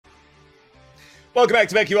Welcome back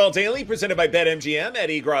to BetQL Daily, presented by BetMGM.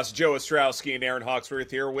 Eddie Gross, Joe Ostrowski, and Aaron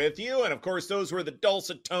Hawksworth here with you. And of course, those were the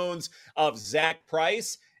dulcet tones of Zach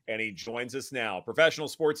Price. And he joins us now, professional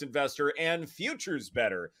sports investor and futures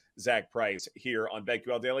bettor, Zach Price, here on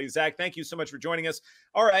BetQL Daily. Zach, thank you so much for joining us.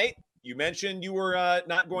 All right, you mentioned you were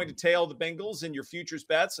not going to tail the Bengals in your futures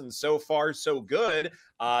bets, and so far, so good.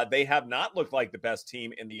 They have not looked like the best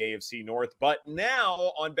team in the AFC North, but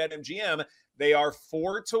now on BetMGM, they are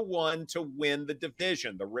 4-1 to win the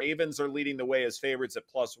division. The Ravens are leading the way as favorites at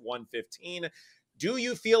plus 115. Do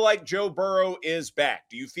you feel like Joe Burrow is back?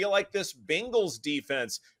 Do you feel like this Bengals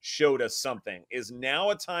defense showed us something? Is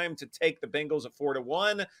now a time to take the Bengals at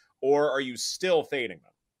 4-1, or are you still fading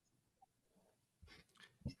them?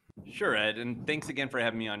 Sure, Ed, and thanks again for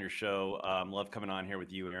having me on your show. Love coming on here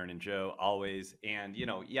with you, Aaron and Joe, always. And,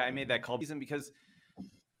 I made that call because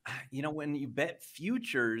when you bet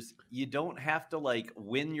futures, you don't have to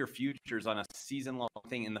win your futures on a season-long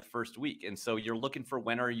thing in the first week. And so you're looking for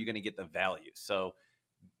when are you going to get the value. So,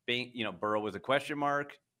 Burrow was a question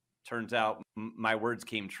mark. Turns out my words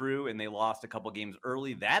came true and they lost a couple games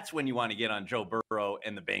early. That's when you want to get on Joe Burrow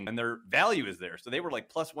and the Bengals, and their value is there. So they were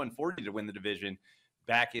plus 140 to win the division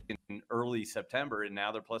back in early September, and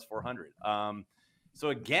now they're plus 400. So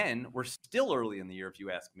again, we're still early in the year, if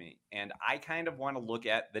you ask me. And I kind of want to look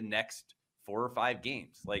at the next 4 or 5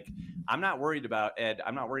 games. I'm not worried about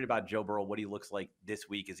Joe Burrow, what he looks like this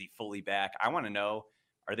week. Is he fully back? I want to know,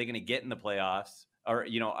 are they going to get in the playoffs? Or,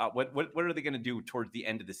 what are they going to do towards the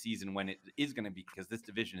end of the season when it is going to be, because this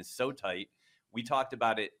division is so tight. We talked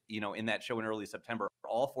about it, in that show in early September.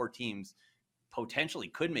 All 4 teams potentially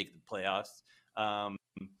could make the playoffs.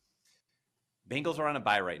 Bengals are on a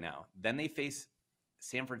bye right now. Then they face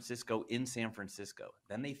San Francisco in San Francisco.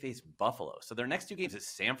 Then they face Buffalo. So their next 2 games is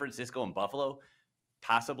San Francisco and Buffalo,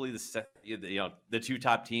 possibly the 2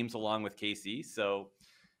 top teams along with KC. So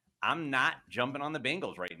I'm not jumping on the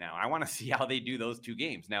Bengals right now. I want to see how they do those 2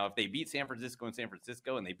 games. Now, if they beat San Francisco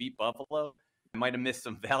and they beat Buffalo, I might have missed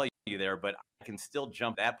some value there, but I can still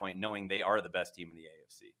jump at that point knowing they are the best team in the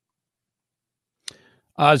AFC.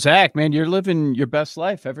 Zach, man, you're living your best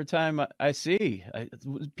life every time I see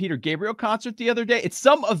Peter Gabriel concert the other day. It's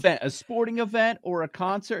some event, a sporting event or a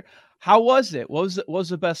concert. How was it? What was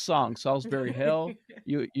the best song? Salisbury Hill?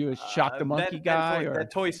 You a Shock the Monkey guy? Or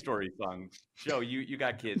that Toy Story song? Joe, you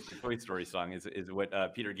got kids. The Toy Story song is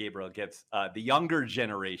what Peter Gabriel gets. The younger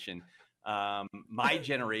generation, my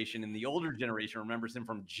generation, and the older generation remembers him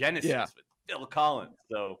from Genesis with Phil Collins.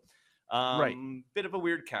 So. Right. Bit of a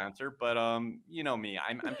weird concert, but you know me,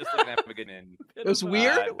 I'm just looking to have a good end. It was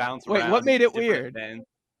weird. Bounce Wait, around, what made it weird? Events.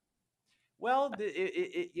 Well,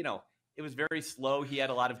 it was very slow. He had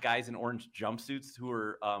a lot of guys in orange jumpsuits who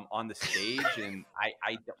were on the stage, and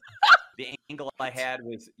I the angle I had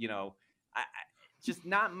was, just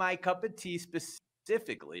not my cup of tea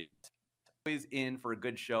specifically. Always in for a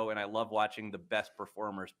good show, and I love watching the best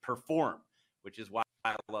performers perform, which is why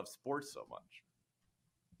I love sports so much.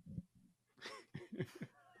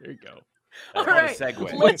 There you go. All right.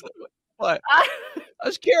 Segue. What? I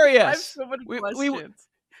was curious. I have so many questions.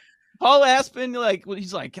 Paul Aspen,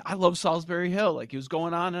 he's like, I love Salisbury Hill. He was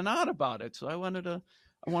going on and on about it. So I wanted to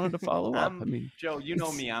follow up. I mean, Joe, you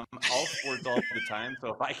know me, I'm all sports all the time.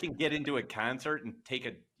 So if I can get into a concert and take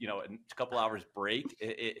a couple hours break,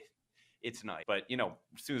 it's nice. But, as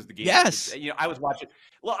soon as the game, I was watching.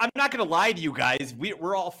 Well, I'm not going to lie to you guys.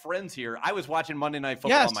 We're all friends here. I was watching Monday Night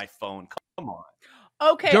Football on my phone. Come on.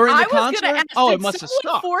 Okay, during the I was concert? going to ask, it did must have someone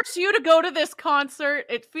stopped. force you to go to this concert?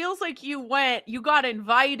 It feels like you got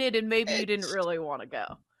invited, and maybe you didn't really want to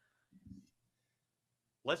go.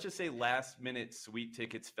 Let's just say last minute sweet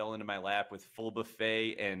tickets fell into my lap with full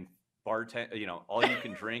buffet and bartender, all you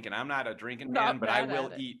can drink. And I'm not a drinking man, but I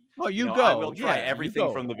will eat. Oh, go. I will try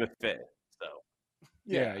everything from the buffet. So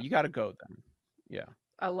yeah, you got to go then. Yeah.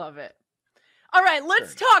 I love it. All right,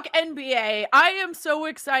 let's talk NBA. I am so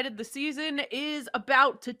excited. The season is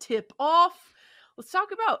about to tip off. Let's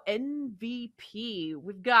talk about MVP.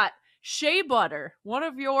 We've got Shea Butter, one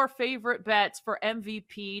of your favorite bets for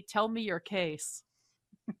MVP. Tell me your case.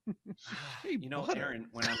 Aaron,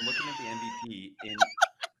 when I'm looking at the MVP,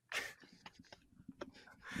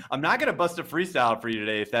 I'm not going to bust a freestyle for you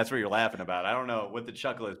today if that's what you're laughing about. I don't know what the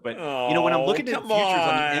chuckle is, but when I'm looking at the futures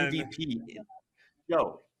on the MVP,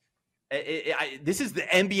 Joe. This is the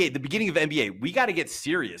NBA, the beginning of NBA. We got to get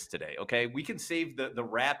serious today, okay? We can save the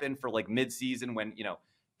wrap in for mid-season when,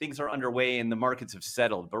 things are underway and the markets have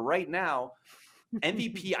settled. But right now,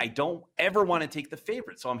 MVP, I don't ever want to take the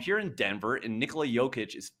favorite. So I'm here in Denver, and Nikola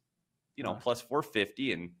Jokic is, plus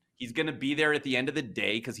 450, and he's going to be there at the end of the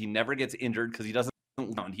day because he never gets injured because he doesn't.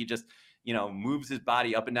 He just moves his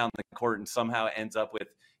body up and down the court and somehow ends up with,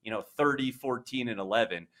 30, 14, and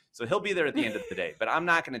 11. So he'll be there at the end of the day, but I'm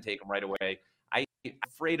not going to take him right away. I'm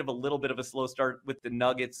afraid of a little bit of a slow start with the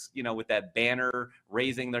Nuggets, with that banner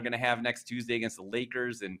raising they're going to have next Tuesday against the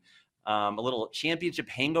Lakers, and a little championship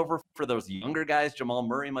hangover for those younger guys, Jamal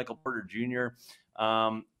Murray, Michael Porter Jr.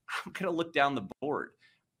 I'm going to look down the board.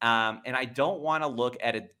 And I don't want to look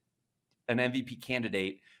at an MVP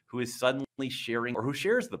candidate who is suddenly sharing or who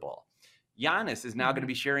shares the ball. Giannis is now going to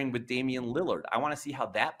be sharing with Damian Lillard. I want to see how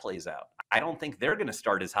that plays out. I don't think they're going to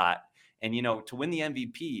start as hot. And, to win the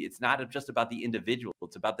MVP, it's not just about the individual.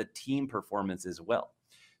 It's about the team performance as well.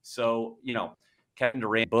 So, Kevin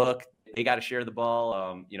Durant, Book, they got to share the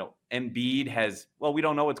ball. Embiid has, we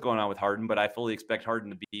don't know what's going on with Harden, but I fully expect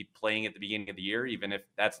Harden to be playing at the beginning of the year, even if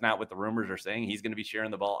that's not what the rumors are saying. He's going to be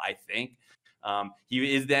sharing the ball, I think.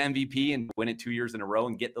 He is the MVP, and win it 2 years in a row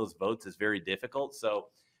and get those votes is very difficult. So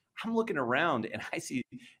I'm looking around and I see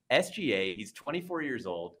SGA. He's 24 years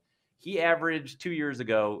old. He averaged 2 years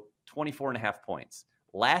ago 24.5 points.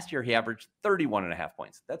 Last year, he averaged 31.5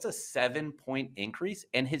 points. That's a 7-point increase.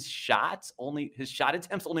 And his shot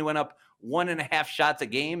attempts only went up 1.5 shots a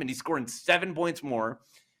game, and he's scoring 7 points more.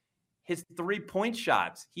 His 3-point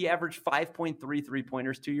shots, he averaged 5.3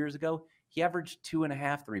 3-pointers 2 years ago. He averaged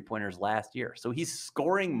 2.5 3-pointers last year. So he's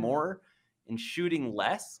scoring more and shooting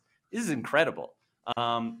less. This is incredible.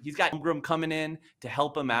 He's got Ingram coming in to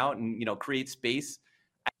help him out and, create space.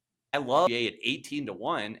 I love SGA at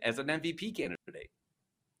 18-1 as an MVP candidate.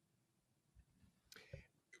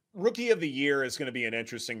 Rookie of the Year is going to be an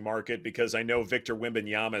interesting market because I know Victor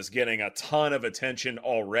Wembanyama is getting a ton of attention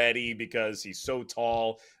already because he's so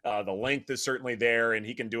tall. The length is certainly there, and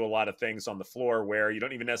he can do a lot of things on the floor where you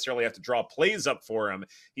don't even necessarily have to draw plays up for him.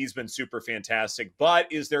 He's been super fantastic.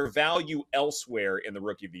 But is there value elsewhere in the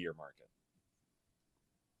Rookie of the Year market?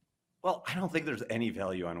 Well, I don't think there's any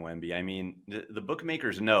value on Wemby. I mean, the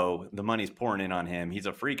bookmakers know the money's pouring in on him. He's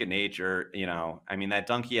a freak of nature. That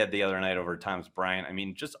dunk he had the other night over Thomas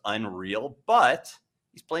Bryant, just unreal. But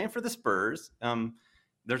he's playing for the Spurs.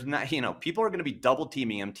 There's not, people are going to be double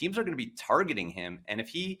teaming him. Teams are going to be targeting him. And if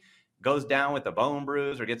he goes down with a bone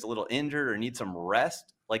bruise or gets a little injured or needs some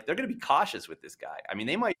rest, they're going to be cautious with this guy.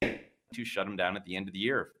 They might to shut him down at the end of the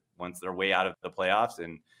year once they're way out of the playoffs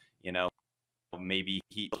and, maybe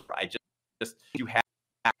you have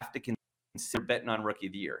to consider betting on Rookie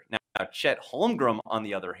of the Year. Now, Chet Holmgren, on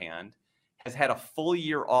the other hand, has had a full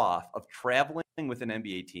year off of traveling with an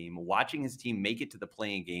NBA team, watching his team make it to the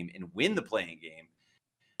playing game and win the playing game.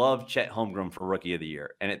 Love Chet Holmgren for Rookie of the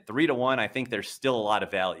Year. And at 3-1, I think there's still a lot of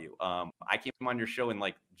value. I came on your show in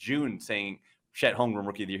June saying Chet Holmgren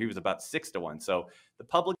Rookie of the Year. He was about 6-1. So the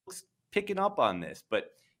public's picking up on this,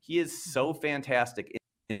 but he is so fantastic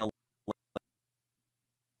in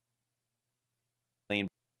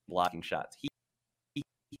blocking shots. He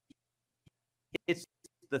hits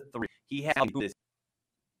the three. He has this.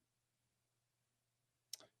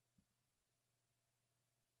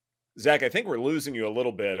 Zach, I think we're losing you a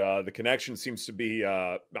little bit. The connection seems to be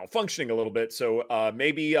malfunctioning a little bit. So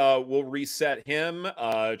maybe we'll reset him,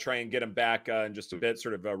 try and get him back in just a bit,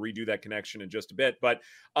 sort of redo that connection in just a bit. But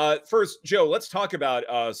first, Joe, let's talk about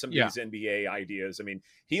some of these NBA ideas.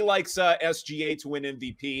 He likes SGA to win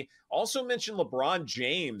MVP. Also mentioned LeBron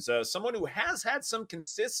James, someone who has had some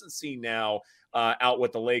consistency now out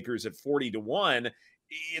with the Lakers at 40-1.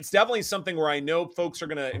 It's definitely something where I know folks are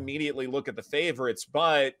going to immediately look at the favorites,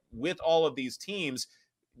 but with all of these teams,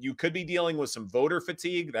 you could be dealing with some voter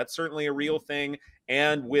fatigue. That's certainly a real thing.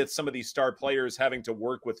 And with some of these star players having to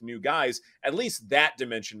work with new guys, at least that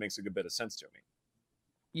dimension makes a good bit of sense to me.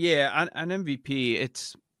 Yeah, on MVP,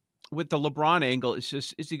 it's with the LeBron angle, it's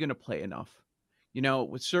just, is he going to play enough?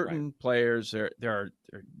 With certain players, there are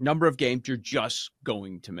a number of games you're just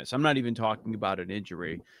going to miss. I'm not even talking about an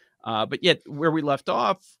injury. But yet where we left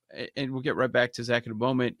off, and we'll get right back to Zach in a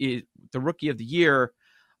moment, is the Rookie of the Year.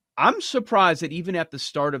 I'm surprised that even at the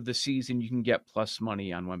start of the season, you can get plus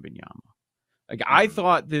money on Wembanyama. I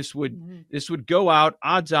thought this would go out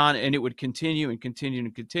odds on, and it would continue and continue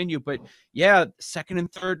and continue. But yeah, second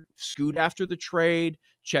and third, scoot after the trade.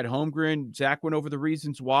 Chet Holmgren, Zach went over the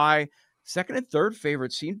reasons why. Second and third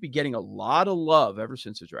favorites seem to be getting a lot of love ever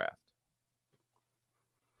since the draft.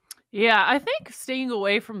 Yeah, I think staying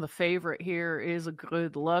away from the favorite here is a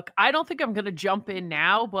good look. I don't think I'm going to jump in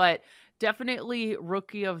now, but definitely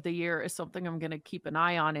Rookie of the Year is something I'm going to keep an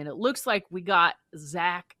eye on. And it looks like we got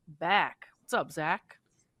Zach back. What's up, Zach?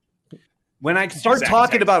 When I start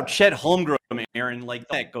talking about Chet Holmgren, Aaron,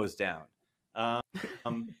 that goes down. I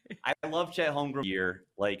love Chet Holmgren here.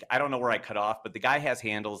 I don't know where I cut off, but the guy has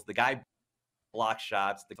handles. The guy block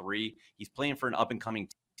shots, the three. He's playing for an up-and-coming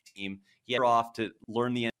team. He had off to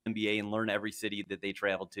learn the NBA and learn every city that they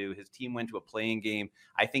traveled to. His team went to a playing game.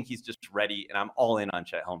 I think he's just ready, and I'm all in on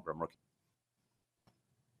Chet Holmgren, rookie.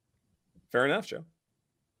 Fair enough, Joe.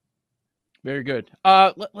 Very good.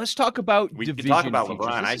 Let's talk about We division can talk about futures.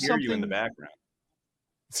 LeBron. I This is hear you in the background.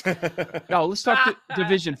 No, let's talk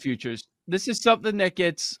division futures. This is something that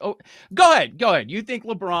gets. Oh, go ahead. You think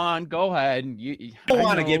LeBron? Go ahead. You don't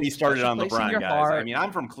want to get me started on LeBron, guys. Heart. I mean,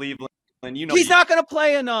 I'm from Cleveland. You know, he's not going to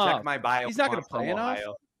play enough. Check my bio. He's not going to play enough.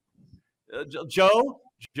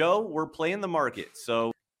 Joe, we're playing the market.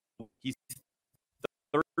 So he's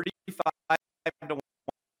 35 to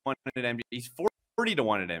 1 at MG. He's 40 to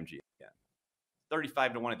 1 at MG.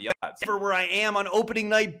 35 to 1 at the odds. For where I am on opening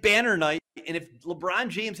night, banner night, and if LeBron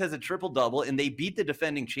James has a triple-double and they beat the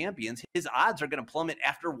defending champions, his odds are going to plummet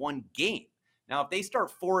after one game. Now, if they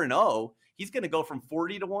start 4-0, he's going to go from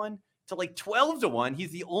 40 to 1 to like 12 to 1.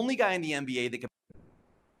 He's the only guy in the NBA that can.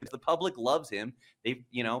 The public loves him. They,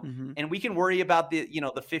 and we can worry about the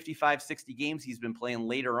 55, 60 games he's been playing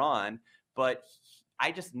later on, but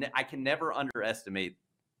I can never underestimate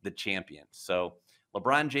the champion. So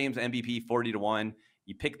LeBron James MVP 40 to 1.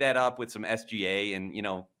 You pick that up with some SGA and,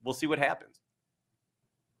 we'll see what happens.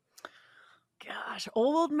 Gosh,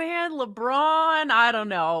 old man LeBron, I don't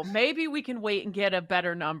know. Maybe we can wait and get a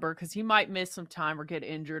better number because he might miss some time or get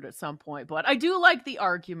injured at some point. But I do like the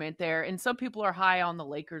argument there, and some people are high on the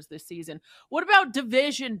Lakers this season. What about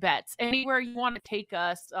division bets? Anywhere you want to take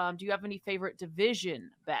us? Do you have any favorite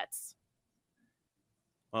division bets?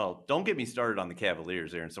 Well, don't get me started on the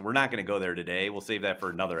Cavaliers, Aaron. So we're not going to go there today. We'll save that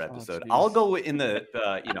for another episode. I'll go in the,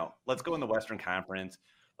 let's go in the Western Conference.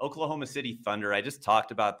 Oklahoma City Thunder. I just talked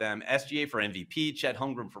about them. SGA for MVP. Chet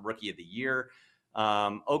Holmgren for Rookie of the Year.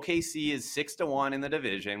 OKC is 6-1 in the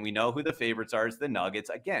division. We know who the favorites are. It's the Nuggets.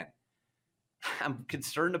 Again, I'm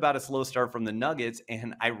concerned about a slow start from the Nuggets,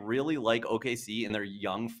 and I really like OKC and their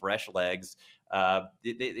young, fresh legs.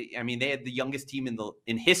 They had the youngest team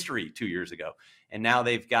in history 2 years ago, and now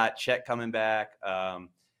they've got Chet coming back.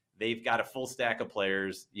 They've got a full stack of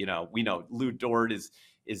players. We know Lou Dort is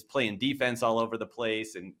playing defense all over the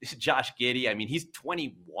place, and Josh Giddey. He's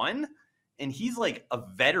 21, and he's like a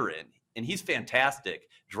veteran, and he's fantastic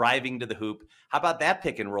driving to the hoop. How about that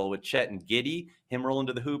pick and roll with Chet and Giddey, him rolling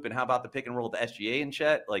to the hoop, and how about the pick and roll with the SGA and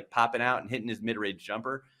Chet, like popping out and hitting his mid-range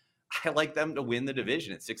jumper? I like them to win the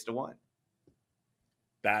division at 6-1.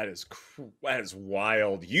 That is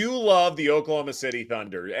wild. You love the Oklahoma City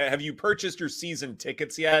Thunder. Have you purchased your season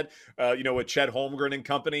tickets yet? With Chet Holmgren and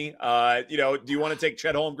company. Do you want to take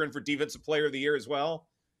Chet Holmgren for Defensive Player of the Year as well?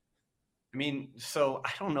 So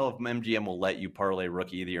I don't know if MGM will let you parlay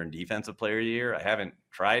Rookie of the Year and Defensive Player of the Year. I haven't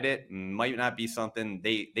tried it. Might not be something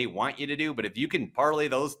they want you to do, but if you can parlay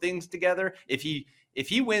those things together, if he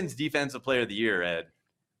wins Defensive Player of the Year, Ed,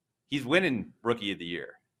 he's winning Rookie of the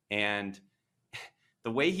Year. And the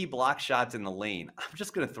way he blocks shots in the lane, I'm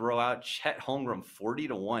just going to throw out Chet Holmgren 40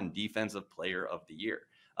 to 1 Defensive Player of the Year.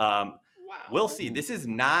 Wow. We'll see. This is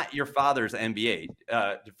not your father's NBA.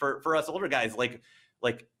 For us older guys, like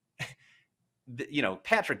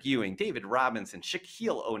Patrick Ewing, David Robinson,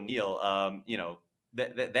 Shaquille O'Neal,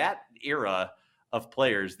 that era of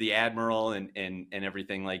players, the Admiral and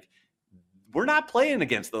everything. Like, we're not playing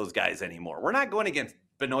against those guys anymore. We're not going against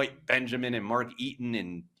Benoit Benjamin and Mark Eaton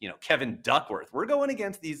and, Kevin Duckworth. We're going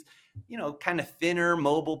against these, kind of thinner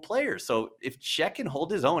mobile players. So if Chet can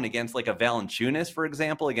hold his own against like a Valanciunas, for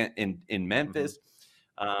example, again in Memphis,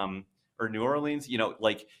 or New Orleans, he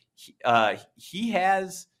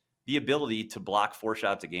has the ability to block 4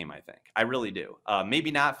 shots a game. I think I really do.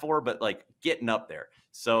 Maybe not 4, but like getting up there.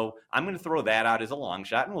 So I'm going to throw that out as a long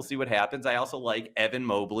shot, and we'll see what happens. I also like Evan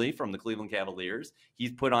Mobley from the Cleveland Cavaliers.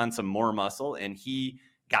 He's put on some more muscle, and he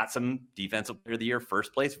got some Defensive Player of the Year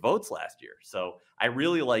first place votes last year. So I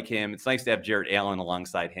really like him. It's nice to have Jarrett Allen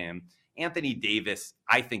alongside him. Anthony Davis,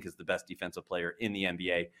 I think, is the best defensive player in the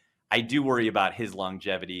NBA. I do worry about his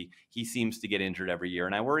longevity. He seems to get injured every year.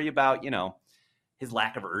 And I worry about, his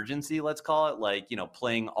lack of urgency, let's call it,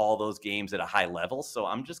 playing all those games at a high level. So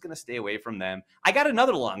I'm just going to stay away from them. I got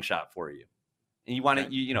another long shot for you. And you want to,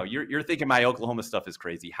 you're thinking my Oklahoma stuff is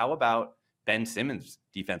crazy. How about Ben Simmons,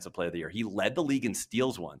 Defensive Player of the Year? He led the league in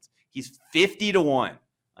steals once. He's 50 to 1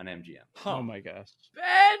 on MGM. Oh my gosh.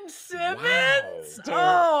 Ben Simmons?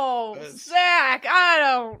 Wow. Oh, Zach, I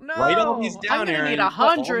don't know. Write all these down, I'm Aaron. Need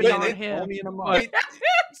 100 on him. In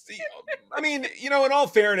all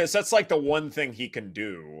fairness, that's like the one thing he can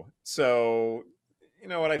do. So,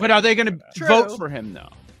 what I think. But are they going to vote for him, though?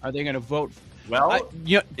 Are they going to vote? Well,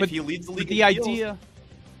 if he leads the league, the idea.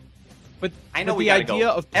 But I know but we the gotta idea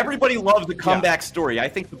go. of Everybody loves the comeback story. I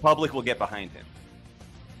think the public will get behind him.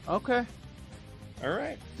 Okay. All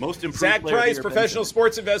right. Most improved Zach player of the Price, year, professional Benson.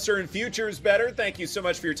 sports investor and futures bettor. Thank you so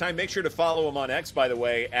much for your time. Make sure to follow him on X, by the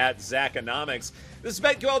way, at Zachonomics. This is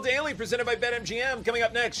BetQL Daily, presented by BetMGM. Coming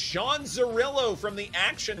up next, Sean Zerillo from the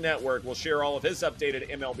Action Network will share all of his updated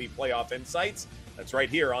MLB playoff insights. That's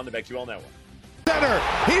right here on the BetQL Network. Center,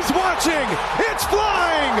 he's watching, it's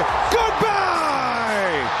flying,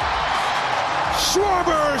 goodbye!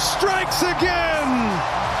 Schwarber strikes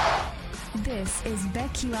again! This is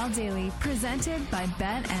BetQL Daily, presented by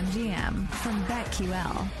BetMGM from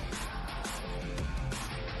BetQL.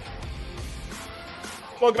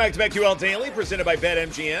 Welcome back to BetQL Daily, presented by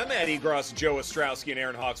BetMGM. Eddie Gross, Joe Ostrowski, and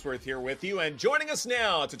Aaron Hawksworth here with you. And joining us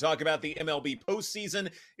now to talk about the MLB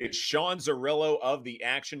postseason is Sean Zerillo of the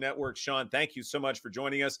Action Network. Sean, thank you so much for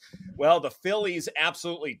joining us. Well, the Phillies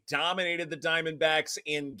absolutely dominated the Diamondbacks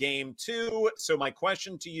in Game 2. So my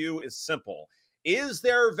question to you is simple. Is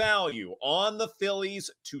there value on the Phillies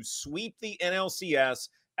to sweep the NLCS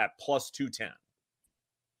at plus 210?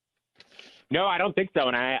 No, I don't think so.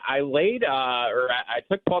 And I laid, I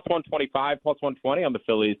took plus 125, plus 120 on the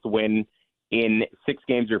Phillies to win in 6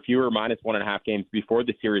 games or fewer, minus 1.5 games before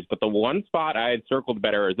the series. But the one spot I had circled to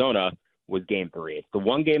bet Arizona was Game 3. It's the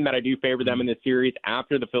one game that I do favor them in this series.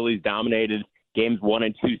 After the Phillies dominated games 1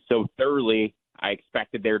 and 2 so thoroughly, I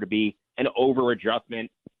expected there to be an over adjustment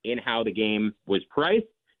in how the game was priced,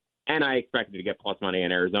 and I expected to get plus money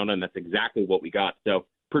in Arizona, and that's exactly what we got. So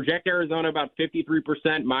project Arizona about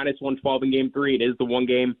 53%, minus 112 in Game 3. It is the one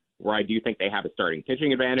game where I do think they have a starting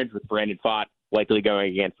pitching advantage with Brandon Pfaadt likely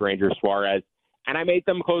going against Ranger Suarez, and I made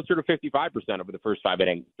them closer to 55% over the first 5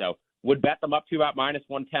 innings. So would bet them up to about minus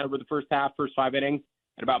 110 over the first 5 innings,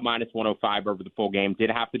 and about minus 105 over the full game. Did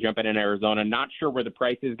have to jump in Arizona. Not sure where the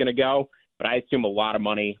price is going to go, but I assume a lot of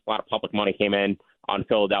public money came in on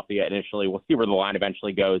Philadelphia initially. We'll see where the line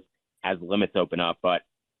eventually goes as limits open up. But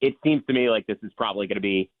it seems to me like this is probably going to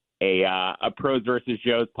be a pros versus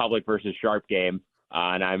Joes, public versus sharp game.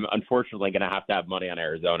 And I'm unfortunately going to have money on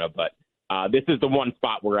Arizona. But this is the one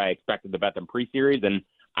spot where I expected to bet them pre-series, and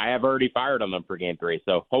I have already fired on them for Game 3.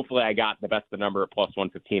 So hopefully I got the best of the number at plus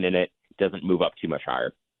 115, and it doesn't move up too much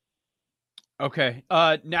higher. Okay.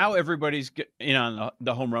 Now everybody's in on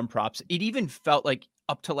the home run props. It even felt like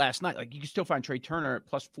up to last night, like you can still find Trey Turner at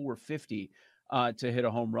plus 450 to hit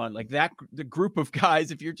a home run. Like that, the group of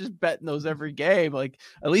guys, if you're just betting those every game, like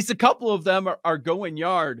at least a couple of them are going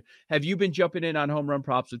yard. Have you been jumping in on home run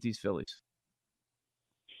props with these Phillies?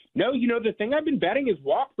 No, the thing I've been betting is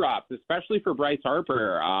walk props, especially for Bryce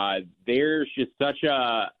Harper. There's just such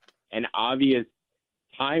an obvious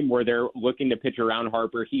time where they're looking to pitch around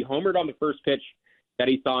Harper. He homered on the first pitch that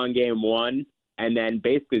he saw in Game 1, and then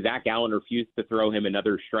basically Zach Gallen refused to throw him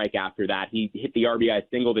another strike after that. He hit the RBI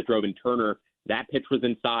single that drove in Turner. That pitch was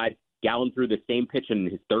inside. Gallen threw the same pitch in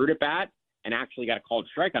his third at-bat and actually got a called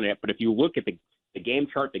strike on it. But if you look at the game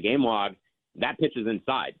chart, the game log, that pitch is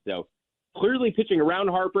inside. So clearly pitching around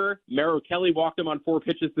Harper. Merrill Kelly walked him on 4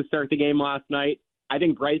 pitches to start the game last night. I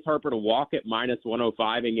think Bryce Harper to walk at minus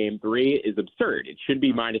 105 in Game 3 is absurd. It should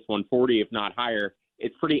be minus 140, if not higher.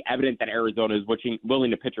 It's pretty evident that Arizona is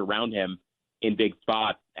willing to pitch around him in big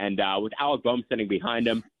spots. And with Alec Bohm sitting behind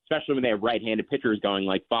him, especially when they have right-handed pitchers going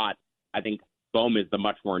like Pfaadt, I think Bohm is the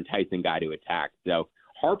much more enticing guy to attack. So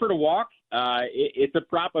Harper to walk, it's a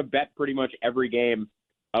prop of bet pretty much every game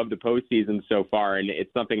of the postseason so far, and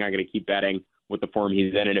it's something I'm going to keep betting with the form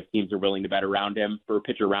he's in, and if teams are willing to bet around him for a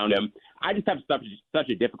pitch around him. I just have such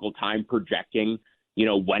a difficult time projecting,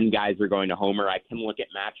 when guys are going to homer. I can look at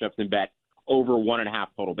matchups and bet over 1.5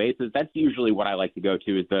 total bases. That's usually what I like to go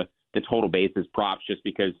to is the total bases props, just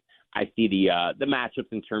because I see the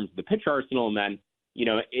matchups in terms of the pitch arsenal, and then,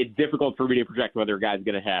 it's difficult for me to project whether a guy's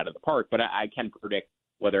going to hit out of the park, but I can predict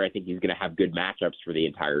whether I think he's going to have good matchups for the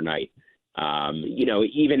entire night.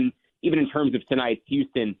 Even in terms of tonight's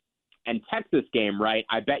Houston and Texas game, right?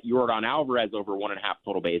 I bet Yordan Alvarez over 1.5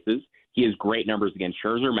 total bases. He has great numbers against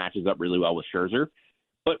Scherzer, matches up really well with Scherzer.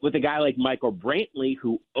 But with a guy like Michael Brantley,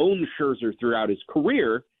 who owned Scherzer throughout his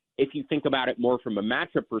career, if you think about it more from a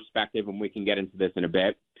matchup perspective, and we can get into this in a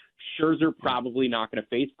bit, Scherzer probably not going to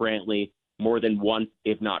face Brantley more than once,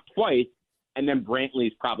 if not twice, and then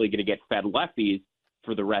Brantley's probably going to get fed lefties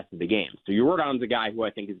for the rest of the game. So Yordan's a guy who I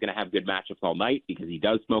think is going to have good matchups all night because he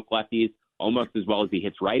does smoke lefties almost as well as he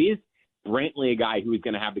hits righties. Brantley, a guy who is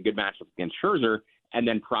going to have the good matchups against Scherzer and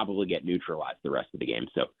then probably get neutralized the rest of the game.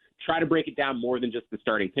 So try to break it down more than just the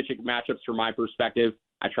starting pitching matchups from my perspective.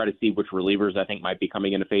 I try to see which relievers I think might be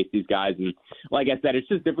coming in to face these guys. And like I said, it's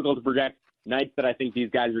just difficult to project nights that I think these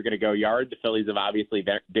guys are going to go yard. The Phillies have obviously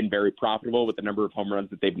been very profitable with the number of home runs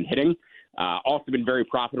that they've been hitting. Also been very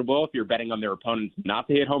profitable if you're betting on their opponents not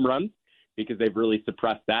to hit home runs, because they've really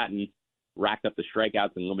suppressed that and racked up the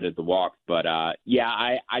strikeouts and limited the walks. But I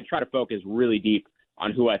try to focus really deep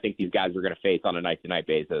on who I think these guys are going to face on a night-to-night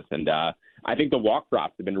basis. And I think the walk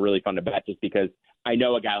props have been really fun to bet just because I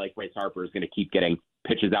know a guy like Bryce Harper is going to keep getting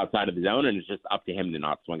pitches outside of the zone, and it's just up to him to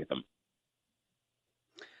not swing at them.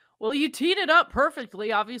 Well, you teed it up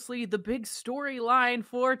perfectly. Obviously, the big storyline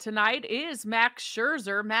for tonight is Max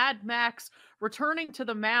Scherzer, Mad Max, returning to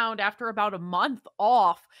the mound after about a month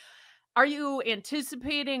off. Are you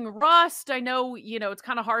anticipating rust? I know, it's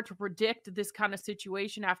kind of hard to predict this kind of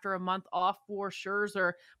situation after a month off for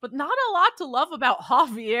Scherzer, but not a lot to love about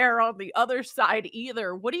Javier on the other side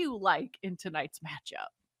either. What do you like in tonight's matchup?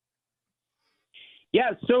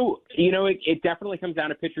 Yeah, so, it definitely comes down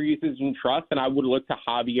to pitcher usage and trust, and I would look to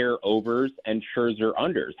Javier overs and Scherzer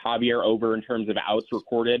unders. Javier over in terms of outs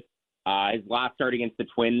recorded. His last start against the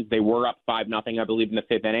Twins, they were up 5-0, I believe, in the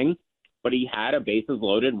fifth inning, but he had a bases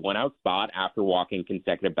loaded one-out spot after walking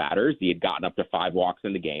consecutive batters. He had gotten up to 5 walks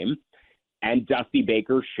in the game, and Dusty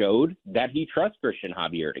Baker showed that he trusts Christian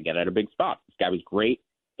Javier to get at a big spot. This guy was great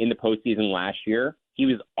in the postseason last year. He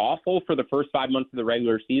was awful for the first 5 months of the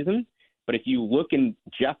regular season. But if you look in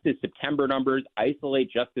just his September numbers,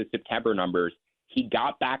 isolate just his September numbers, he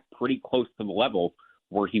got back pretty close to the level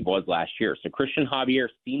where he was last year. So Christian Javier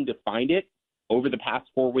seemed to find it over the past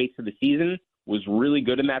 4 weeks of the season, was really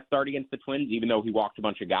good in that start against the Twins, even though he walked a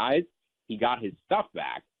bunch of guys. He got his stuff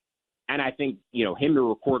back. And I think, him to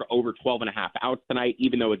record over 12.5 outs tonight,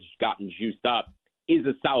 even though it's gotten juiced up, is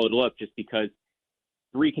a solid look just because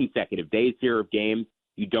 3 consecutive days here of games,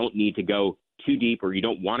 you don't need to go too deep, or you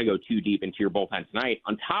don't want to go too deep into your bullpen tonight,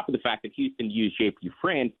 on top of the fact that Houston used J.P.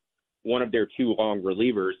 France, one of their 2 long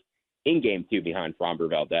relievers, in Game 2 behind Framber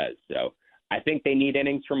Valdez. So I think they need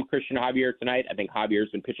innings from Christian Javier tonight. I think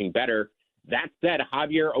Javier's been pitching better. That said,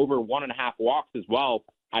 Javier over 1.5 walks as well,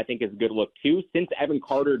 I think is a good look too. Since Evan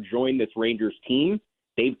Carter joined this Rangers team,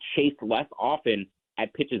 they've chased less often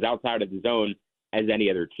at pitches outside of the zone as any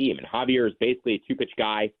other team. And Javier is basically a 2-pitch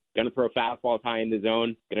guy, going to throw fastballs high in the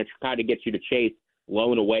zone, going to try to get you to chase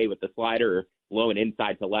low and away with the slider, or low and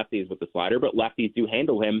inside to lefties with the slider. But lefties do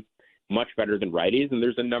handle him much better than righties, and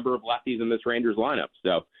there's a number of lefties in this Rangers lineup.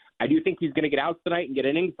 So I do think he's going to get outs tonight and get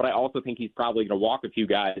innings, but I also think he's probably going to walk a few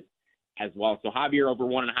guys as well. So Javier over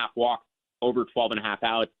 1.5 walks, over 12.5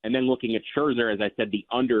 outs. And then looking at Scherzer, as I said, the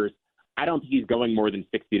unders, I don't think he's going more than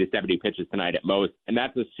 60 to 70 pitches tonight at most, and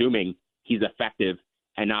that's assuming he's effective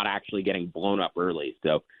and not actually getting blown up early.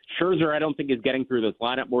 So Scherzer, I don't think is getting through this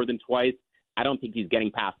lineup more than twice. I don't think he's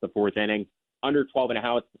getting past the 4th inning. Under 12.5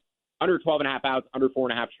 outs, under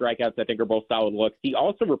 4.5 strikeouts, I think are both solid looks. He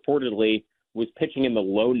also reportedly was pitching in the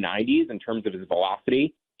low 90s in terms of his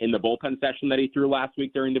velocity in the bullpen session that he threw last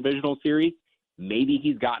week during the divisional series. Maybe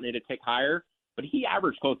he's gotten it a tick higher, but he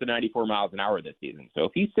averaged close to 94 miles an hour this season. So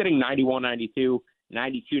if he's sitting 91, 92,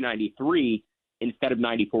 92, 93 instead of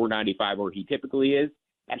 94, 95 where he typically is,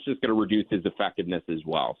 that's just going to reduce his effectiveness as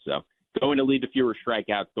well. So going to lead to fewer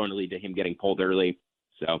strikeouts, going to lead to him getting pulled early.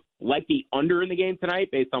 So like the under in the game tonight,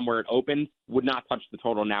 based on where it opened, would not touch the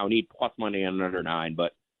total now. Need plus money on under 9,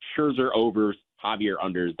 but Scherzer overs, Javier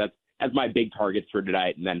unders. That's my big targets for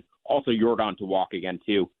tonight. And then also Yordan to walk again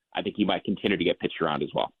too. I think he might continue to get pitched around as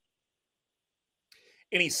well.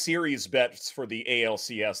 Any series bets for the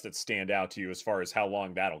ALCS that stand out to you as far as how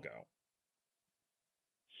long that'll go?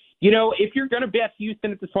 If you're going to bet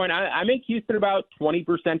Houston at this point, I make Houston about 20%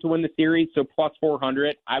 to win the series, so plus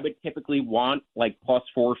 400. I would typically want like plus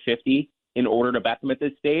 450 in order to bet them at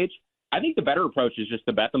this stage. I think the better approach is just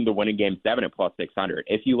to bet them to win in Game 7 at plus 600.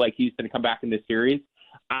 If you like Houston to come back in this series,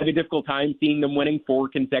 I have a difficult time seeing them winning 4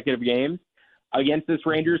 consecutive games against this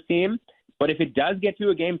Rangers team. But if it does get to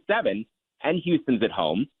a Game 7 and Houston's at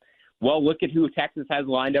home, well, look at who Texas has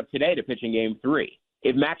lined up today to pitch in Game 3.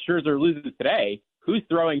 If Max Scherzer loses today, who's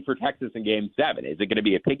throwing for Texas in Game 7? Is it going to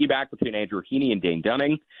be a piggyback between Andrew Heaney and Dane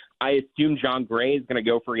Dunning? I assume John Gray is going to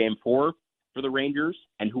go for Game 4 for the Rangers,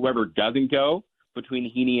 and whoever doesn't go between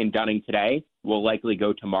Heaney and Dunning today will likely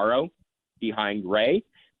go tomorrow behind Gray.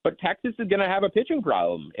 But Texas is going to have a pitching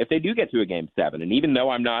problem if they do get to a Game 7. And even though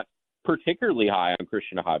I'm not particularly high on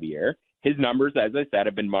Christian Javier, his numbers, as I said,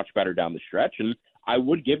 have been much better down the stretch, and I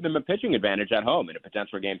would give them a pitching advantage at home in a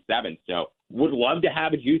potential Game 7. So would love to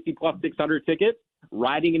have a juicy plus 600 ticket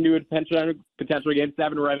riding into a potential Game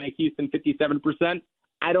 7 where I make Houston 57%.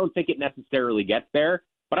 I don't think it necessarily gets there,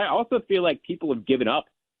 But I also feel like people have given up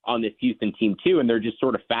on this Houston team too, and they're just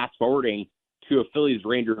sort of fast forwarding to a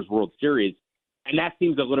Phillies-Rangers World Series. And that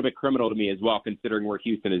seems a little bit criminal to me as well, considering where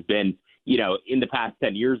Houston has been, in the past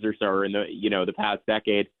 10 years or so, or in the past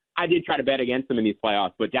decade. I did try to bet against them in these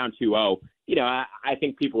playoffs, but down 2-0, I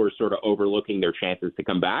think people are sort of overlooking their chances to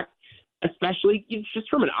come back, especially just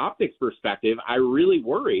from an optics perspective. I really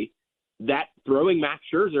worry that throwing Max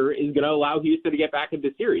Scherzer is going to allow Houston to get back into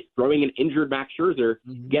the series. Throwing an injured Max Scherzer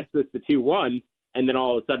gets this to 2-1, and then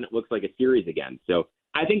all of a sudden it looks like a series again. So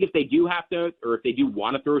I think if they do have to, or if they do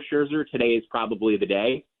want to throw Scherzer, today is probably the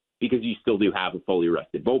day, because you still do have a fully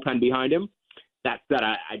rested bullpen behind him. That said,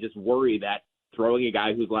 I just worry that throwing a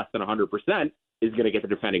guy who's less than 100% is going to get the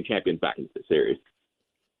defending champions back into the series.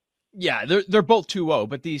 Yeah, they're both 2-0,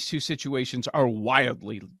 but these two situations are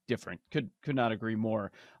wildly different. Could not agree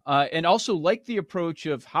more. And also like the approach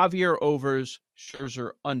of Javier overs,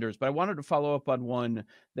 Scherzer unders. But I wanted to follow up on one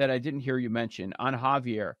that I didn't hear you mention. On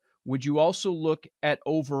Javier, would you also look at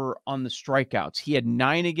over on the strikeouts? He had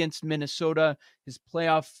 9 against Minnesota. His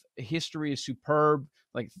playoff history is superb,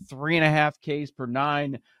 like 3.5 Ks per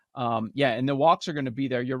 9. And the walks are going to be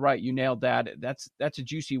there. You're right. You nailed that. That's a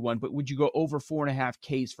juicy one. But would you go over 4.5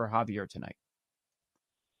 Ks for Javier tonight?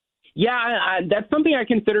 Yeah, that's something I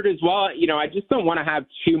considered as well. I just don't want to have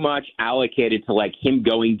too much allocated to like him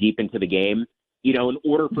going deep into the game. In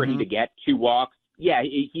order for him to get 2 walks,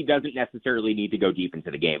 he doesn't necessarily need to go deep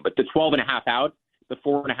into the game. But the 12.5 out, the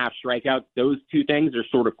 4.5 strikeouts, those two things are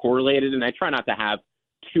sort of correlated. And I try not to have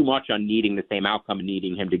too much on needing the same outcome and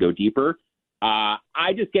needing him to go deeper.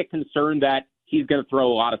 I just get concerned that he's going to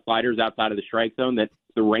throw a lot of sliders outside of the strike zone that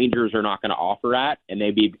the Rangers are not going to offer at, and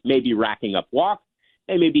they may be racking up walks.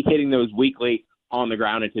 They may be hitting those weakly on the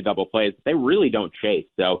ground into double plays. They really don't chase.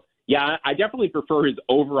 So, yeah, I definitely prefer his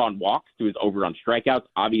over on walks to his over on strikeouts.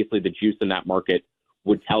 Obviously, the juice in that market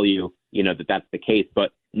would tell you, that that's the case.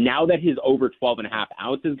 But now that his over 12.5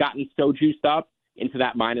 outs has gotten so juiced up into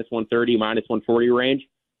that minus 130, minus 140 range,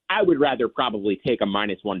 I would rather probably take a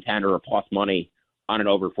minus 110 or a plus money on an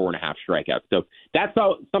over 4.5 strikeouts. So that's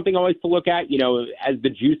something always to look at. As the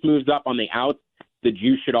juice moves up on the outs, the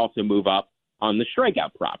juice should also move up on the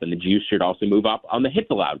strikeout prop, and the juice should also move up on the hits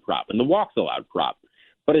allowed prop and the walks allowed prop.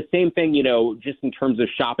 But the same thing, just in terms of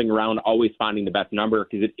shopping around, always finding the best number,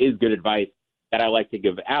 because it is good advice that I like to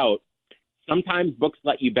give out. Sometimes books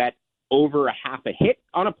let you bet over a half a hit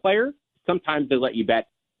on a player. Sometimes they let you bet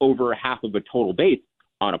over a half of a total base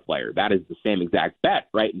on a player. That is the same exact bet,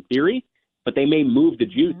 right, in theory, but they may move the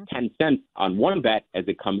juice 10 cents on one bet as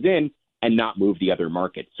it comes in and not move the other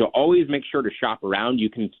market. So always make sure to shop around.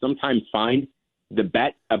 You can sometimes find a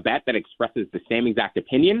bet that expresses the same exact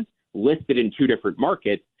opinion listed in 2 different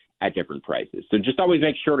markets at different prices. So just always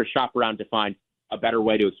make sure to shop around to find a better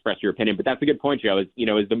way to express your opinion. But that's a good point, Joe, as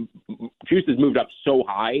the juice has moved up so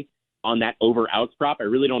high on that over outs prop, I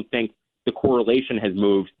really don't think the correlation has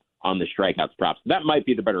moved on the strikeouts props. That might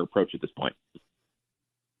be the better approach at this point.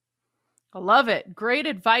 I love it. Great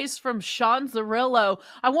advice from Sean Zerillo.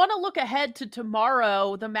 I want to look ahead to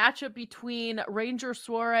tomorrow, the matchup between Ranger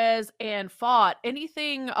Suarez and Pfaadt.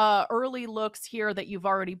 Anything early looks here that you've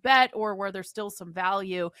already bet, or where there's still some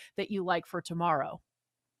value that you like for tomorrow?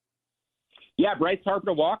 Yeah, Bryce Harper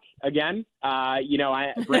to walk again.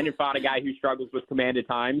 Brandon Pfaadt, a guy who struggles with command at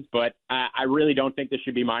times, but I really don't think this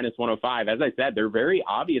should be minus 105. As I said, they're very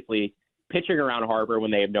obviously pitching around Harper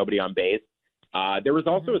when they have nobody on base. There was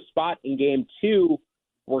also a spot in game 2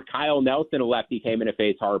 where Kyle Nelson, a lefty, came in to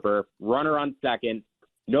face Harper, runner on second,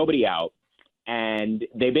 nobody out, and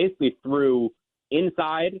they basically threw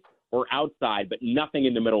inside or outside, but nothing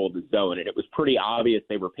in the middle of the zone, and it was pretty obvious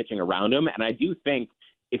they were pitching around him. And I do think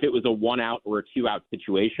if it was a 1-out or a 2-out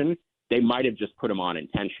situation, they might have just put him on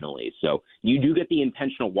intentionally. So you do get the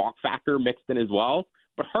intentional walk factor mixed in as well.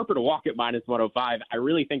 But Harper to walk at minus 105, I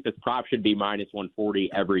really think this prop should be minus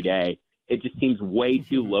 140 every day. It just seems way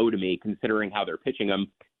too low to me, considering how they're pitching him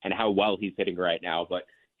and how well he's hitting right now. But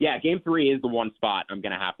yeah, game 3 is the one spot I'm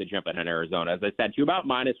going to have to jump in Arizona. As I said, to about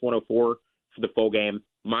minus 104 for the full game,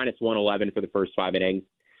 minus 111 for the first 5 innings.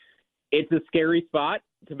 It's a scary spot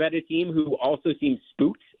to bet a team who also seems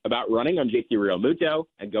spooked about running on JT Realmuto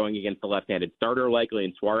and going against the left-handed starter likely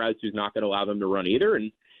in Suarez, who's not going to allow them to run either.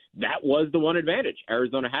 And that was the one advantage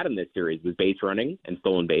Arizona had in this series, was base running and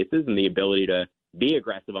stolen bases and the ability to be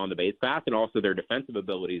aggressive on the base pass, and also their defensive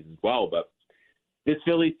abilities as well. But this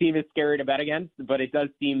Phillies team is scary to bet against, but it does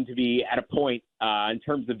seem to be at a point in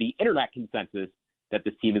terms of the internet consensus that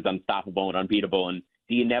this team is unstoppable and unbeatable and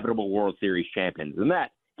the inevitable World Series champions. And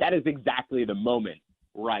that is exactly the moment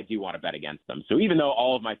where I do want to bet against them. So even though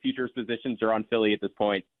all of my futures positions are on Philly at this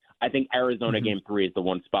point, I think Arizona game 3 is the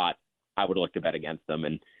one spot I would look to bet against them.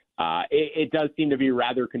 And it does seem to be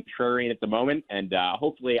rather contrarian at the moment. And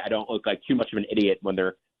hopefully I don't look like too much of an idiot when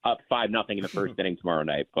they're up 5-0 in the first inning tomorrow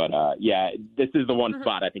night. But this is the one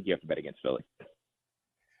spot I think you have to bet against Philly.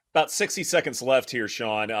 About 60 seconds left here,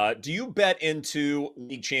 Sean. Do you bet into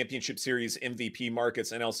League Championship Series MVP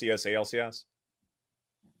markets, NLCS, ALCS?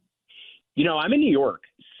 I'm in New York,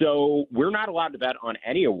 so we're not allowed to bet on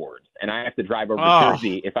any awards, and I have to drive over to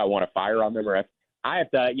Jersey if I want to fire on them, or if I have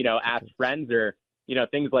to, ask friends or,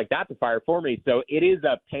 things like that to fire for me. So it is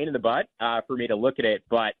a pain in the butt for me to look at it.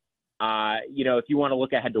 But, if you want to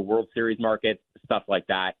look ahead to World Series markets, stuff like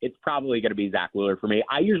that, it's probably going to be Zach Wheeler for me.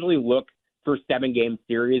 I usually look for 7-game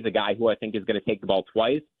series, a guy who I think is going to take the ball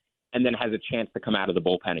twice and then has a chance to come out of the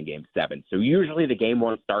bullpen in game 7. So usually the game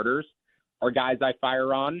 1 starters are guys I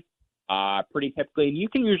fire on. Pretty typically, and you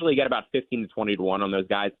can usually get about 15 to 20 to 1 on those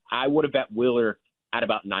guys. I would have bet Wheeler at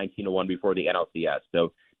about 19 to 1 before the NLCS.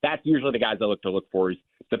 So that's usually the guys I look for is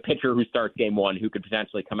the pitcher who starts game 1 who could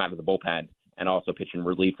potentially come out of the bullpen and also pitch in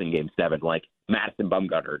relief in game 7, like Madison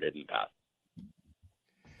Bumgarner did in the past.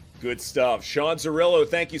 Good stuff. Sean Zerillo,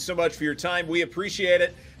 thank you so much for your time. We appreciate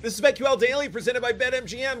it. This is BetQL Daily presented by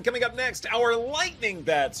BetMGM. Coming up next, our lightning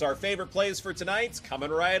bets, our favorite plays for tonight's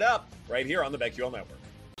coming right up, right here on the BetQL Network.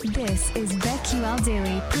 This is BetQL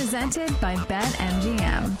Daily, presented by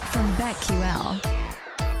BetMGM from BetQL.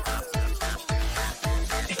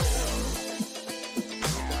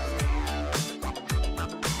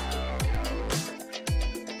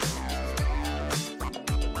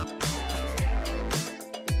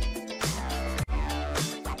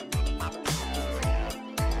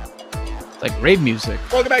 It's like rave music.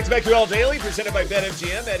 Welcome back to BetQL Daily, presented by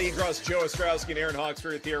BetMGM. Eddie Gross, Joe Ostrowski, and Aaron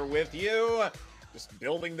Hawksworth here with you. Just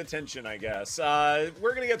building the tension, I guess. We're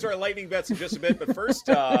going to get to our lightning bets in just a bit, but first,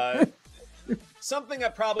 something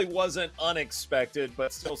that probably wasn't unexpected,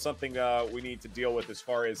 but still something we need to deal with as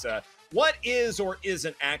far as what is or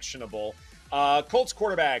isn't actionable. Colts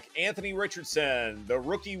quarterback Anthony Richardson, the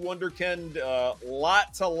rookie wunderkind,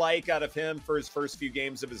 lot to like out of him for his first few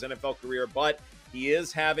games of his NFL career, but he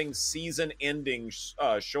is having season-ending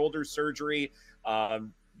shoulder surgery.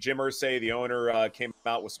 Jim Irsay, the owner, came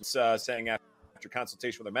out with some saying after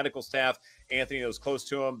consultation with the medical staff, Anthony was close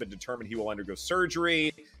to him, but determined he will undergo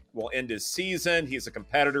surgery, will end his season. He's a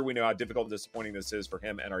competitor. We know how difficult and disappointing this is for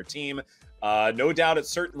him and our team. No doubt it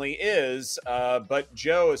certainly is. But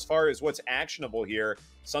Joe, as far as what's actionable here,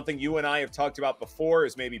 something you and I have talked about before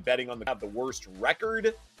is maybe betting on the worst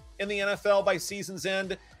record in the NFL by season's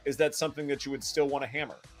end. Is that something that you would still want to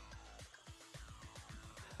hammer?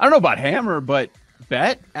 I don't know about hammer, but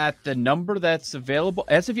bet at the number that's available.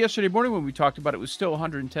 As of yesterday morning when we talked about it, was still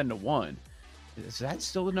 110 to 1. Is that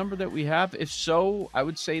still the number that we have? If so, I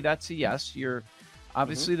would say that's a yes. You're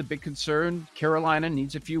obviously the big concern. Carolina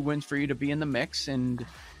needs a few wins for you to be in the mix. And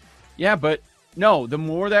yeah, but no, the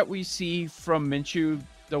more that we see from Minshew,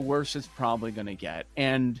 the worse it's probably going to get.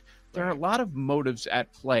 And there are a lot of motives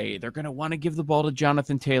at play. They're going to want to give the ball to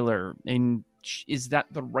Jonathan Taylor. And is that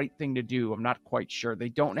the right thing to do? I'm not quite sure. They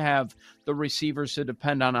don't have the receivers to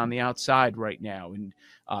depend on the outside right now. And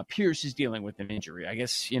Pierce is dealing with an injury. I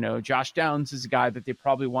guess, Josh Downs is a guy that they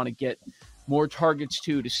probably want to get more targets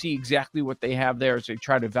to see exactly what they have there as they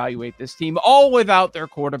try to evaluate this team, all without their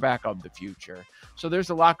quarterback of the future. So there's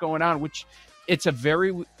a lot going on, which it's a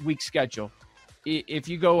very weak schedule. If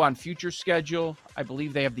you go on future schedule, I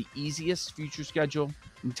believe they have the easiest future schedule in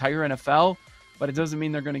the entire NFL, but it doesn't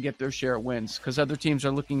mean they're going to get their share of wins because other teams are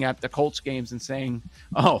looking at the Colts games and saying,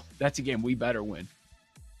 oh, that's a game we better win.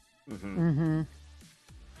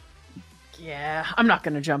 Yeah, I'm not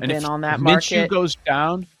going to jump in on that if market.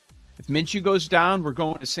 If Minshew goes down, we're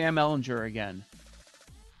going to Sam Ellinger again.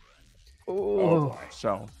 Oh,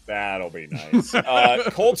 so that'll be nice.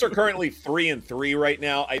 Colts are currently 3-3 right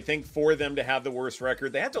now. I think for them to have the worst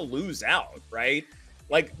record, they have to lose out, right?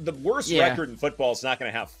 Like the worst record in football is not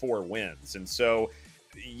going to have 4 wins. And so,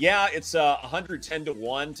 yeah, it's 110 to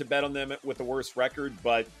 1 to bet on them with the worst record,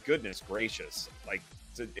 but goodness gracious, like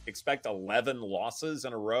to expect 11 losses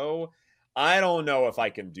in a row. I don't know if I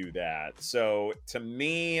can do that. So to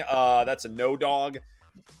me, that's a no dog,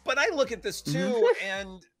 but I look at this too,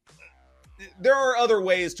 and there are other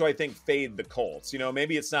ways to, I think, fade the Colts.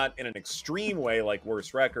 Maybe it's not in an extreme way like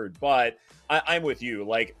worst record, but I'm with you.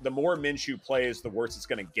 Like, the more Minshew plays, the worse it's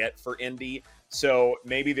going to get for Indy. So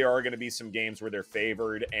maybe there are going to be some games where they're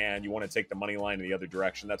favored and you want to take the money line in the other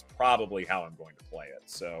direction. That's probably how I'm going to play it.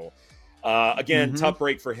 So Again, tough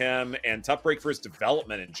break for him and tough break for his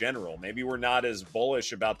development in general. Maybe we're not as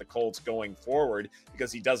bullish about the Colts going forward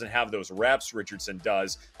because he doesn't have those reps Richardson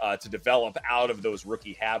does to develop out of those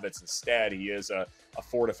rookie habits. Instead, he is a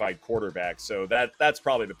fortified quarterback. So that's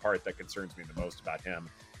probably the part that concerns me the most about him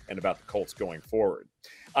and about the Colts going forward.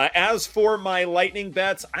 As for my lightning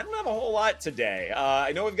bets, I don't have a whole lot today.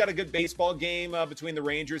 I know we've got a good baseball game between the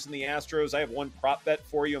Rangers and the Astros. I have one prop bet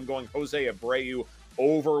for you. I'm going Jose Abreu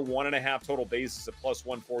over 1.5 total bases at plus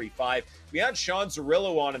 145. We had Sean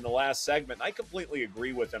Zerillo on in the last segment. I completely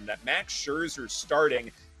agree with him that Max Scherzer starting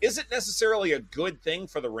isn't necessarily a good thing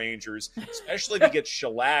for the Rangers, especially if he gets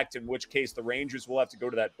shellacked, in which case the Rangers will have to go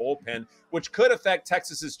to that bullpen, which could affect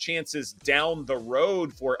Texas's chances down the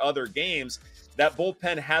road for other games. That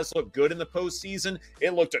bullpen has looked good in the postseason.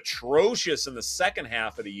 It looked atrocious in the second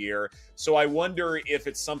half of the year. So I wonder if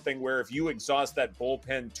it's something where if you exhaust that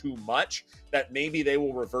bullpen too much, that maybe they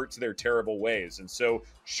will revert to their terrible ways. And so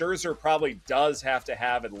Scherzer probably does have to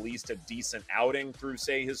have at least a decent outing through,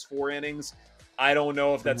 say, his 4 innings. I don't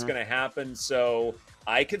know if that's going to happen. So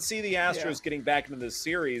I could see the Astros getting back into this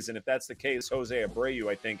series. And if that's the case, Jose Abreu,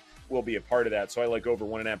 I think, will be a part of that. So I like over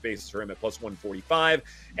 1.5 bases for him at plus 145.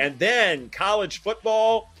 And then college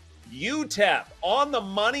football, UTEP on the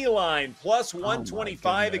money line, plus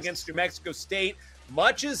 125 against New Mexico State.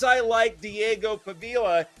 Much as I like Diego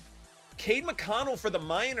Pavila, Cade McConnell for the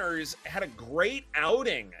Miners had a great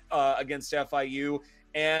outing against FIU.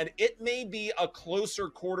 And it may be a closer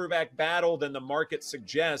quarterback battle than the market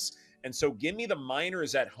suggests. And so give me the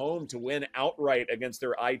Miners at home to win outright against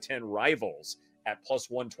their I-10 rivals at plus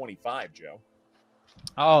 125, Joe.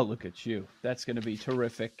 Oh, look at you. That's going to be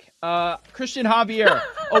terrific. Christian Javier,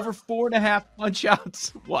 over 4.5 punch-outs.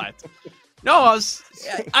 What? No,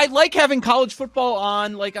 I like having college football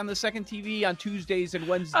on, like on the second TV on Tuesdays and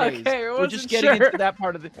Wednesdays. Okay, we're just getting into that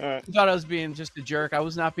part of the. I thought I was being just a jerk. I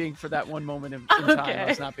was not being for that one moment in time. I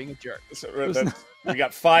was not being a jerk. So we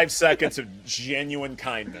got 5 seconds of genuine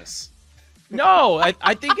kindness. No,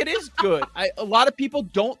 I think it is good. A lot of people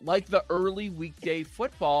don't like the early weekday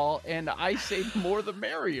football, and I say the more the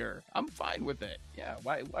merrier. I'm fine with it. Yeah,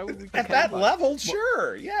 why would we at that level?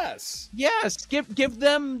 Sure, yes, Give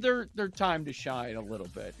them their time to shine a little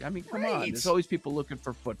bit. I mean, come on. There's always people looking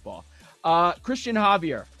for football. Christian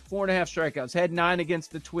Javier, 4.5 strikeouts, had 9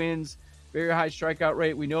 against the Twins. Very high strikeout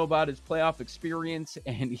rate. We know about his playoff experience,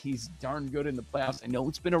 and he's darn good in the playoffs. I know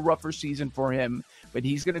it's been a rougher season for him, but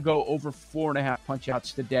he's going to go over 4.5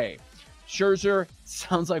 punch-outs today. Scherzer,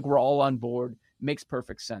 sounds like we're all on board. Makes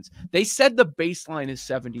perfect sense. They said the baseline is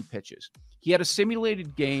 70 pitches. He had a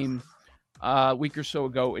simulated game a week or so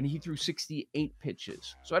ago, and he threw 68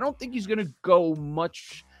 pitches. So I don't think he's going to go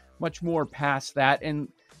much more past that. And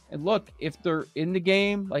look, if they're in the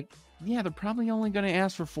game, they're probably only going to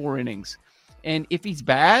ask for 4 innings. And if he's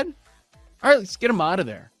bad, all right, let's get him out of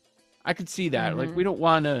there. I could see that. We don't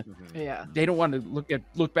want to. Yeah. They don't want to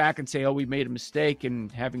look back and say, "Oh, we made a mistake,"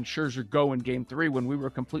 and having Scherzer go in Game 3 when we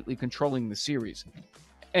were completely controlling the series.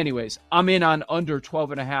 Anyways, I'm in on under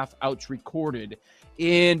 12.5 outs recorded.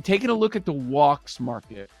 And taking a look at the walks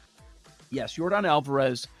market, yes, Yordan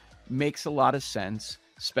Alvarez makes a lot of sense,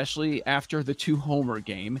 especially after the 2-homer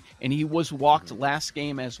game. And he was walked last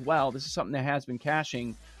game as well. This is something that has been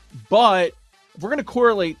cashing. But if we're going to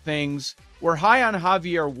correlate things, we're high on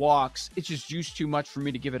Javier walks. It's just juiced too much for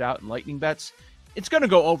me to give it out in lightning bets. It's going to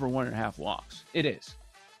go over 1.5 walks. It is.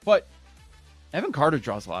 But Evan Carter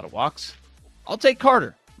draws a lot of walks. I'll take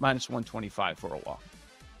Carter minus 125 for a walk.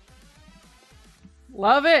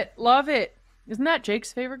 Love it. Love it. Isn't that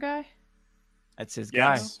Jake's favorite guy? That's his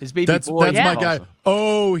guy. Yes. His baby That's boy. my guy.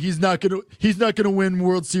 Oh, he's not gonna win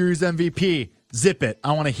World Series MVP. Zip it.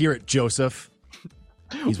 I want to hear it, Joseph.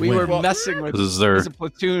 We were messing with his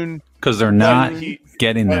platoon because they're not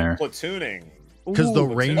getting there. Platooning because the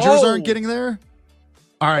Rangers aren't getting there.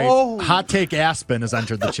 All right, Hot Take Aspen has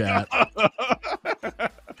entered the chat.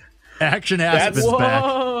 Action Aspen's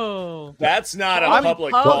back. That's not a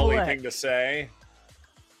public quality thing to say.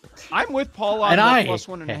 I'm with Paul on the plus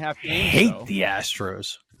 1.5 games. Hate the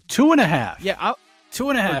Astros. 2.5. Yeah,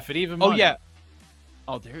 2.5 at even money. money. Oh yeah.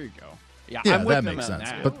 Oh, there you go. Yeah, Yeah, I'm with that them makes on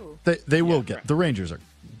sense. that. But they will get the Rangers are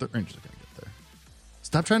going to get there.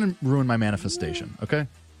 Stop trying to ruin my manifestation, okay?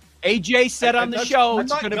 AJ said on the show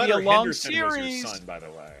it's going to be a long Henderson was series. your son, by the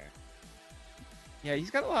way. Yeah,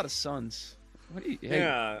 he's got a lot of sons. What do you?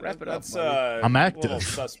 Yeah, hey, wrap it up. I'm active. A little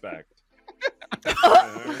suspect.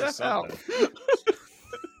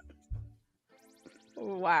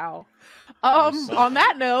 Wow. On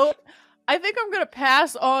that note, I think I'm going to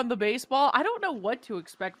pass on the baseball. I don't know what to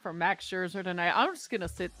expect from Max Scherzer tonight. I'm just going to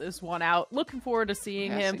sit this one out. Looking forward to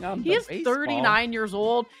seeing him. He is 39 years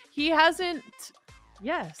old. He hasn't.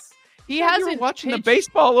 Yes. He hasn't watching pitched. the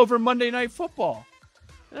baseball over Monday Night Football.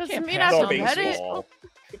 Doesn't mean I have to bet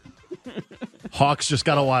it. Hawks just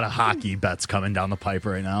got a lot of hockey bets coming down the pipe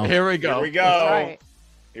right now. Here we go. Here we go. Right.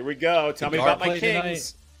 Here we go. Tell me about my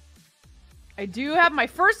Kings. Tonight. I do have my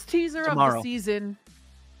first teaser Tomorrow. of the season.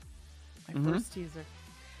 My first teaser.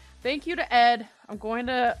 Thank you to Ed. I'm going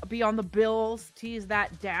to be on the Bills, tease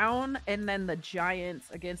that down, and then the Giants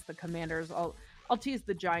against the Commanders. I'll tease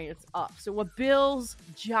the Giants up. So a Bills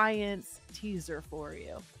Giants teaser for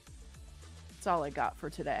you. That's all I got for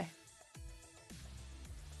today.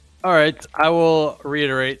 All right, I will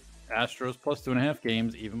reiterate: Astros plus 2.5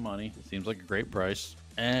 games, even money. It seems like a great price,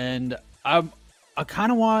 and I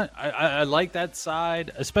kind of want. I like that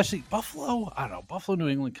side, especially Buffalo. I don't know, Buffalo, New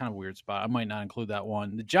England, kind of weird spot. I might not include that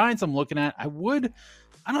one. The Giants, I'm looking at. I would,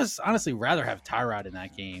 honestly rather have Tyrod in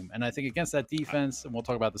that game, and I think against that defense, and we'll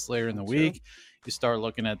talk about this later in the week. You start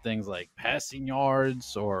looking at things like passing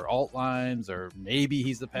yards or alt lines, or maybe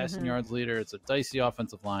he's the passing yards leader. It's a dicey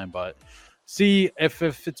offensive line, but. See, if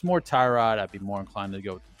it's more Tyrod, I'd be more inclined to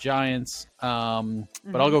go with the Giants. But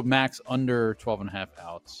I'll go max under 12.5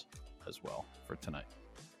 outs as well for tonight.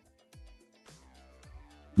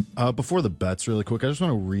 Before the bets, really quick, I just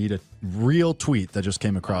want to read a real tweet that just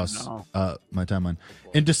came across my timeline.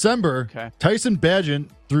 In December, Tyson Bagent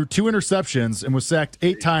threw 2 interceptions and was sacked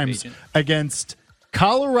 8 times against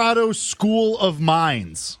Colorado School of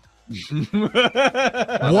Mines.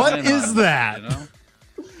 What is that? You know?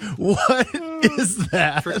 What is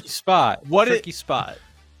that? Tricky spot. Tricky spot.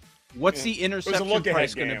 What's the interception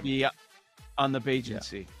price going to game. be on the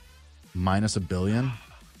Bagency? Minus $1 billion.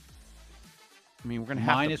 I mean, we're going to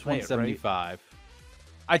have Minus to play 175. it, right?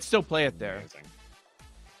 I'd still play it there. Amazing.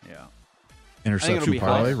 Yeah. Interception be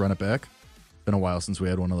parlay, high. run it back. Been a while since we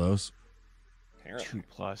had one of those. Apparently.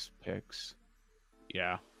 2+ picks.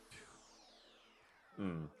 Yeah.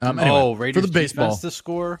 Anyway, Raiders for the baseball. defense to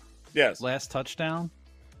score Yes. last touchdown.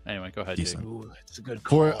 Anyway, go ahead. Decent. Jake. Ooh, it's a good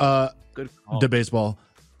call. For Good call. the baseball.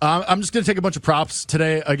 I'm just going to take a bunch of props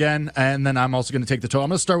today again, and then I'm also going to take the total. I'm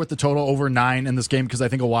going to start with the total over 9 in this game because I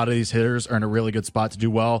think a lot of these hitters are in a really good spot to do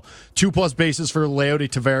well. 2+ bases for Leody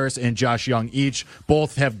Taveras and Josh Young each.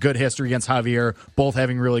 Both have good history against Javier, both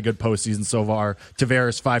having really good postseasons so far.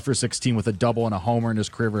 Taveras 5 for 16 with a double and a homer in his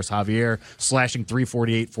career versus Javier, slashing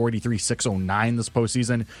 348, 43, 609 this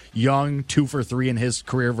postseason. Young 2 for 3 in his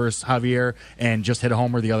career versus Javier and just hit a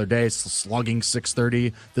homer the other day, slugging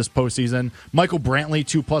 630 this postseason. Michael Brantley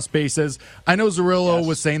 2+ bases. I know Zerillo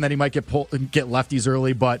was saying that he might get lefties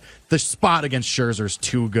early, but the spot against Scherzer is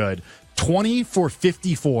too good. 20 for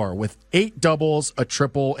 54 with 8 doubles, a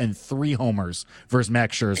triple, and 3 homers versus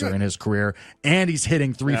Max Scherzer in his career. And he's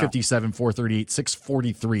hitting 357, 438,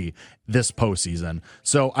 643 this postseason.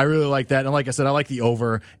 So I really like that. And like I said, I like the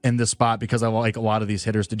over in this spot because I like a lot of these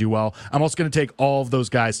hitters to do well. I'm also going to take all of those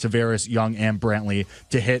guys, Taveras, Young, and Brantley,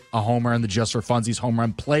 to hit a homer in the Just for Funsies home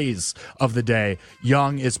run plays of the day.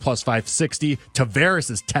 Young is plus 560.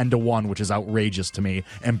 Taveras is 10-1, which is outrageous to me.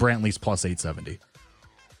 And Brantley's plus 870.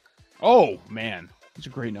 Oh, man. Those are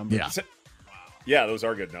great numbers. Yeah. Yeah, those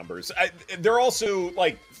are good numbers. They're also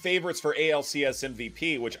like favorites for ALCS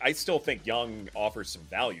MVP, which I still think Young offers some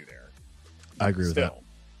value there. I agree with that.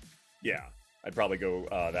 Yeah, I'd probably go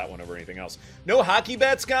that one over anything else. No hockey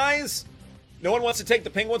bets, guys? No one wants to take the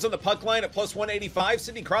Penguins on the puck line at plus 185?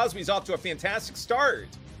 Sidney Crosby's off to a fantastic start.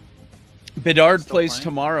 Bedard plays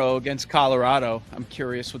tomorrow against Colorado. I'm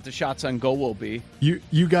curious what the shots on goal will be.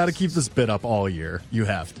 You got to keep this bid up all year. You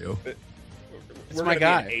have to. We're my going to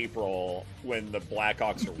guy. be in April when the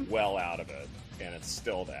Blackhawks are well out of it, and it's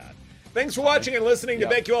still that. Thanks for watching and listening to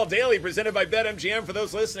BetQL Daily, presented by BetMGM. For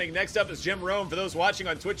those listening, next up is Jim Rome. For those watching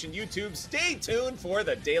on Twitch and YouTube, stay tuned for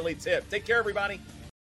the Daily Tip. Take care, everybody.